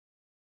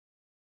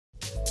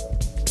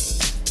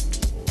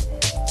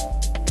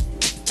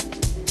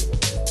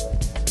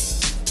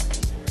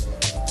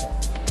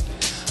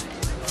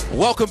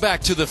Welcome back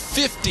to the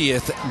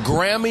 50th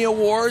Grammy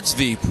Awards,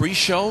 the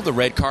pre-show, the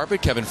red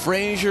carpet. Kevin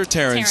Frazier,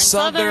 Taryn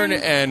Southern,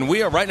 and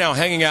we are right now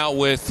hanging out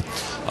with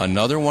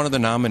another one of the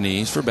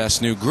nominees for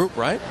Best New Group,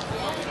 right?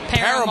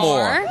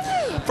 Paramore.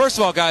 First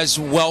of all, guys,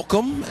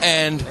 welcome.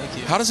 And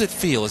how does it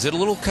feel? Is it a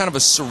little kind of a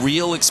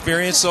surreal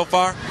experience so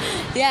far?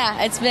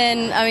 Yeah, it's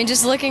been, I mean,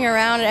 just looking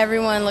around,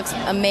 everyone looks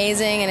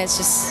amazing, and it's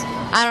just,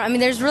 I mean,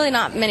 there's really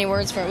not many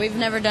words for it. We've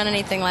never done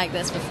anything like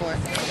this before.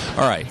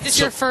 All right. It's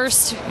your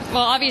first, well,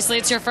 obviously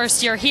it's your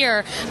first year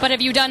here, but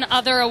have you done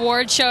other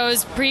award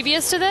shows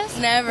previous to this?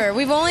 Never.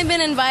 We've only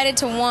been invited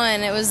to one.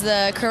 It was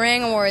the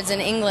Kerrang Awards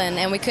in England,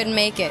 and we couldn't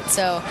make it.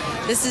 So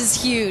this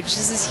is huge.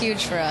 This is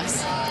huge for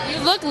us.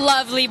 You look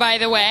lovely, by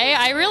the way.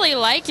 I really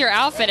like your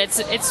outfit.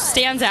 It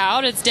stands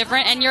out. It's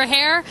different. And your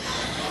hair,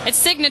 it's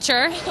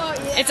signature. Oh,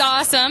 yeah. It's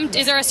awesome.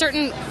 Is there a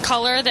certain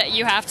color that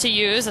you have to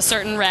use, a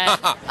certain red?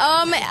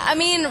 I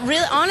mean,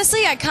 really,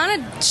 honestly, I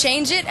kind of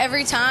change it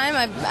every time.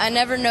 I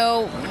never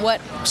know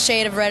what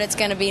shade of red it's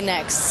going to be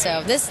next.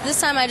 So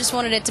this time I just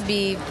wanted it to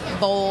be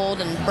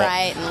bold and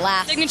bright and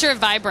laugh. Signature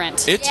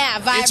vibrant. Yeah,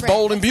 vibrant. It's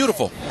bold and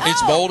beautiful. Oh.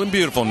 It's bold and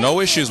beautiful. No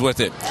issues with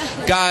it.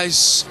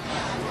 Guys,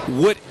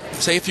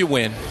 say if you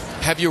win,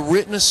 have you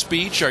written a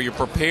speech? Are you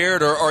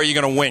prepared, or are you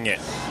going to wing it?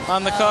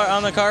 On the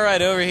car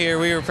ride over here,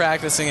 we were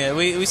practicing it.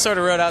 We sort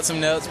of wrote out some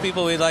notes,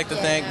 people we'd like to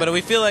thank, but we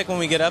feel like when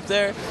we get up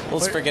there, we'll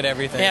just forget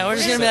everything. Yeah, we're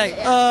just going to be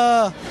like,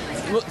 well,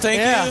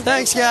 thank you.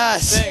 Thanks,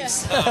 guys.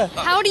 Thanks.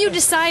 How do you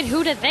decide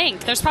who to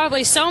thank? There's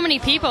probably so many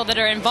people that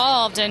are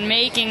involved in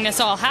making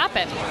this all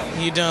happen.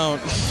 You don't.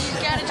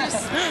 You gotta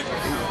just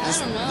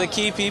I don't know. The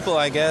key people,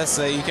 I guess,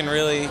 that you can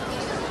really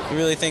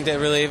think that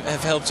really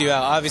have helped you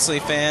out. Obviously,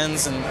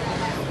 fans and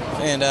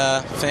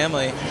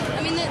family.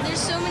 I mean, there's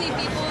so many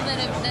people that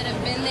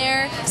have been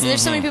there. So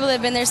there's so many people that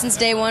have been there since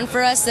day one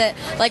for us that,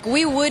 like,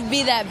 we would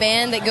be that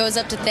band that goes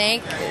up to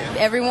thank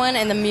everyone,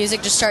 and the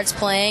music just starts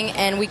playing,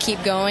 and we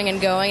keep going and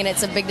going, and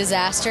it's a big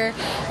disaster.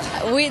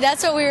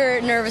 That's what we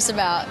were nervous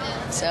about.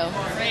 So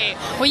great.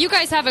 Well, you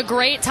guys have a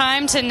great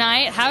time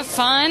tonight. Have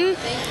fun.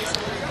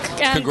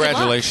 And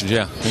Congratulations,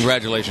 yeah.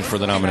 Congratulations for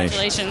the nomination.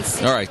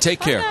 Congratulations. All right, take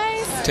care.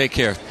 Bye, guys. Take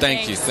care.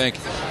 Thank you. Thanks.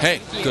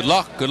 Hey, good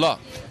luck. Good luck.